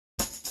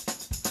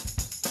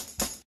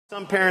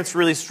Some parents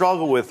really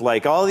struggle with,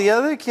 like, all the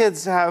other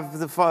kids have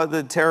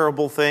the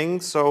terrible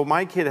things, so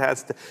my kid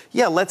has to.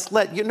 Yeah,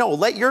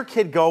 let your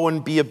kid go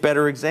and be a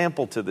better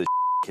example to the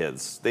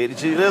kids.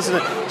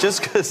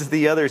 Just because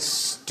the other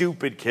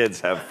stupid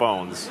kids have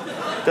phones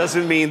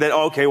doesn't mean that,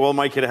 okay, well,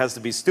 my kid has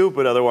to be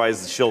stupid,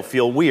 otherwise she'll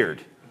feel weird.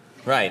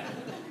 Right.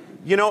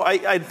 You know,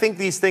 I think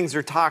these things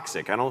are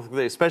toxic. I don't,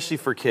 especially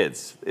for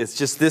kids. It's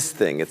just this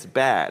thing. It's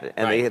bad,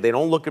 and right. they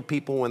don't look at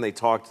people when they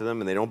talk to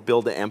them, and they don't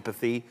build the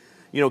empathy.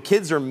 You know,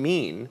 kids are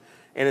mean,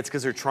 and it's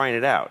because they're trying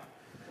it out.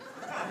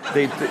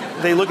 They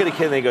look at a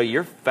kid and they go,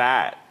 "You're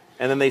fat,"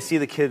 and then they see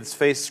the kid's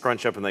face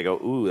scrunch up, and they go,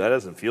 "Ooh, that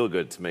doesn't feel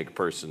good to make a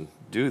person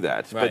do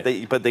that."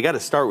 Right. But they got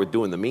to start with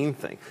doing the mean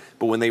thing.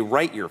 But when they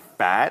write "you're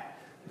fat,"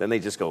 then they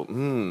just go,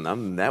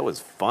 that was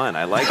fun.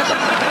 I like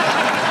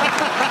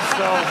that."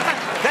 So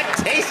that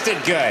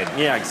tasted good.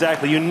 Yeah,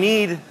 exactly.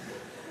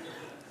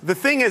 The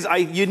thing is,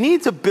 you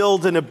need to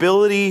build an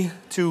ability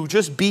to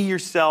just be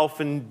yourself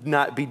and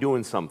not be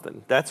doing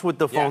something. That's what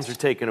the phones are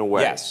taking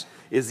away. Yes.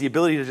 Is the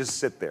ability to just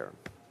sit there,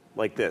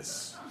 like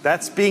this.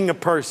 That's being a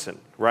person,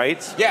 right?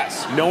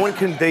 Yes. No one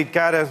can. You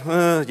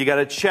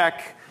gotta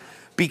check,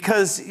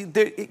 because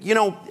you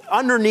know,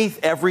 underneath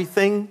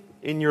everything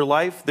in your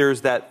life,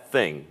 there's that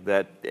thing,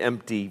 that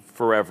empty,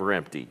 forever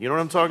empty. You know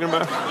what I'm talking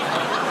about?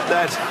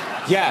 That.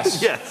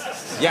 Yes.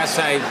 Yes. Yes,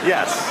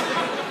 Yes.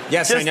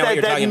 Yes, just I know what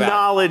you're talking about. That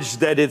knowledge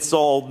that it's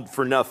all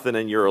for nothing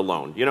and you're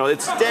alone. You know,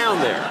 it's down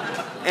there.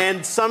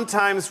 And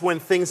sometimes when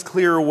things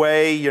clear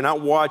away, you're not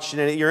watching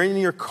it, you're in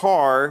your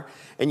car,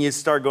 and you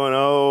start going,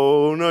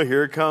 oh, no,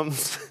 here it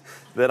comes,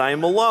 that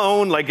I'm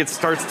alone. Like, it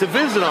starts to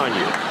visit on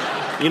you.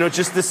 You know,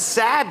 just the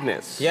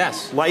sadness.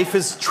 Yes. Life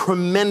is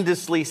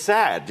tremendously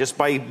sad just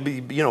by,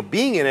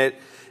 being in it.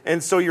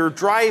 And so you're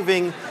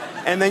driving,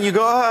 and then you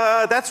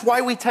go, that's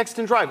why we text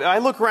and drive. I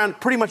look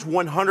around, pretty much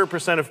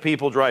 100% of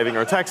people driving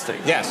are texting.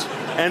 Yes.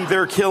 And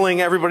they're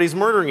killing, everybody's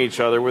murdering each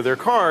other with their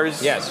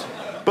cars. Yes.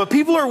 But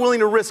people are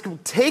willing to risk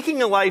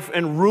taking a life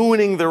and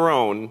ruining their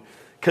own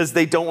because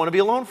they don't want to be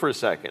alone for a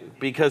second,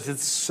 because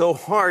it's so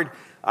hard.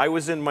 I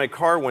was in my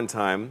car one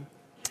time,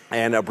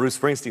 and a Bruce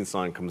Springsteen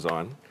song comes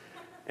on.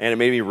 And it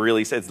made me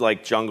really sad. It's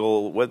like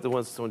Jungle, what's the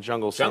one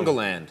Jungle song?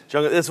 Jungleland.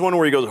 It's one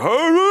where he goes,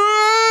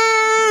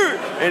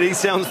 and he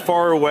sounds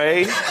far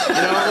away. You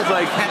know, it's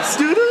like,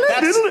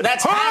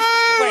 that's half.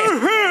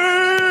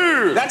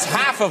 Wait, that's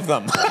half of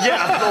them.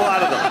 Yeah, a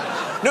lot of them.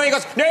 No, he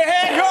goes, yeah,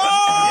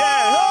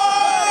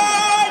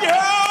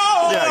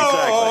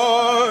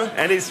 exactly.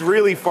 And it's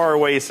really far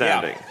away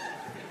sounding.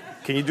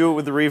 Yeah. Can you do it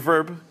with the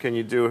reverb? Can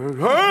you do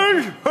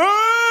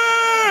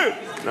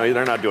No,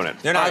 they're not doing it.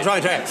 They're not. Try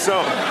it.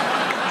 So.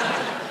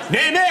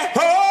 Like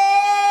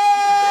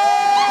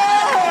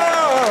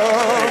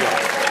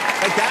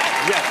that?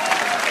 Yes.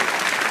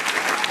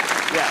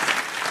 Yes.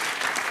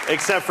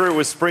 Except for it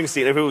was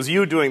Springsteen. If it was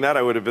you doing that,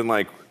 I would have been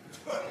like,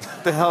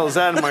 what the hell is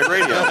that in my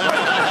radio?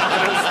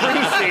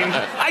 Springsteen.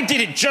 I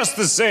did it just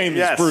the same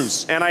as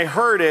Bruce. And I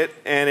heard it,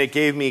 and it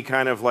gave me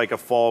kind of like a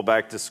fall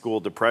back to school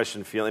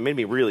depression feeling. It made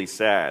me really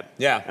sad.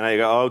 Yeah. And I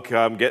go, okay,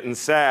 I'm getting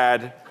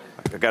sad.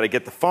 I got to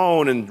get the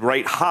phone and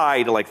write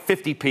hi to like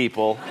 50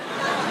 people.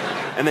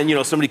 And then,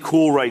 somebody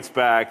cool writes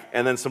back,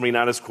 and then somebody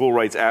not as cool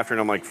writes after, and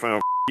I'm like,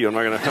 oh, you, I'm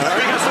not going to...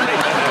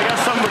 I got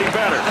somebody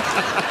better.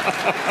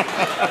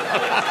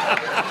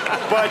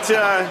 But,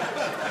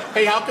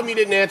 hey, how come you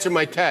didn't answer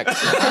my text?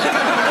 Speaking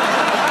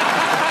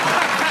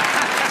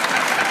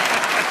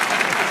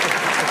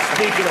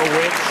of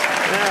which...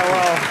 Yeah,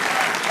 well...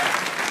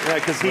 Yeah,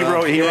 because he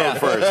wrote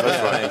first.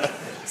 That's right.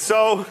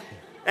 So,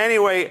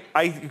 anyway,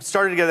 I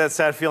started to get that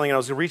sad feeling, and I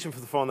was reaching for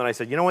the phone, and then I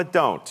said, you know what,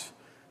 don't.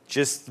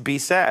 Just be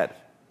sad.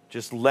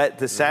 Just let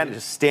the sadness,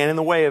 just stand in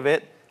the way of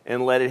it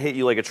and let it hit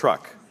you like a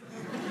truck.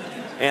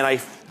 And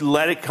I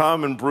let it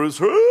come, and Bruce,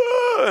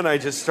 and I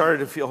just started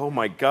to feel, oh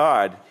my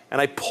God.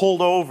 And I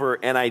pulled over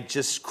and I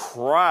just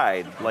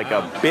cried like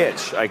a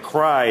bitch. I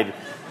cried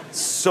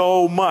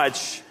so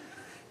much,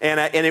 and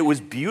it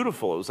was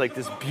beautiful. It was like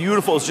this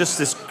beautiful, it's just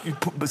this,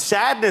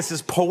 sadness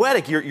is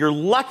poetic. You're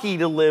lucky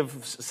to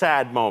live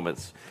sad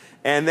moments.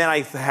 And then I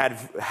had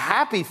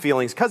happy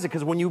feelings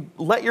because when you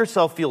let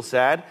yourself feel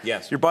sad,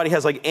 your body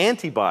has like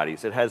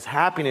antibodies. It has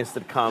happiness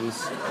that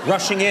comes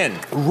rushing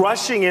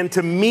in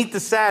to meet the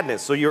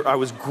sadness. So I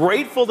was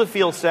grateful to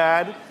feel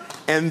sad,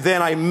 and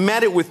then I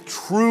met it with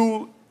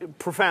true,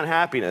 profound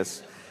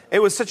happiness. It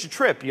was such a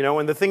trip,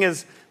 And the thing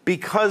is,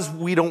 because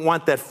we don't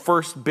want that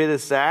first bit of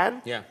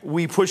sad,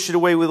 we push it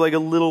away with like a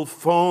little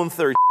phone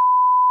for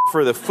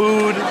the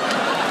food,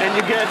 and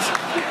you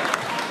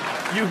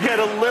get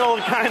a little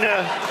kind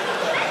of.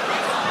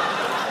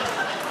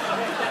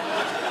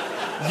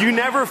 You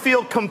never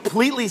feel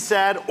completely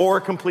sad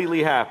or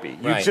completely happy.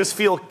 You just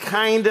feel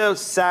kind of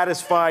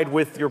satisfied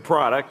with your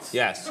product.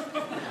 Yes.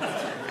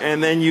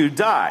 And then you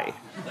die.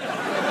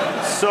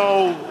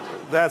 So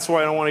that's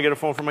why I don't want to get a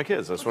phone for my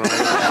kids. That's what I'm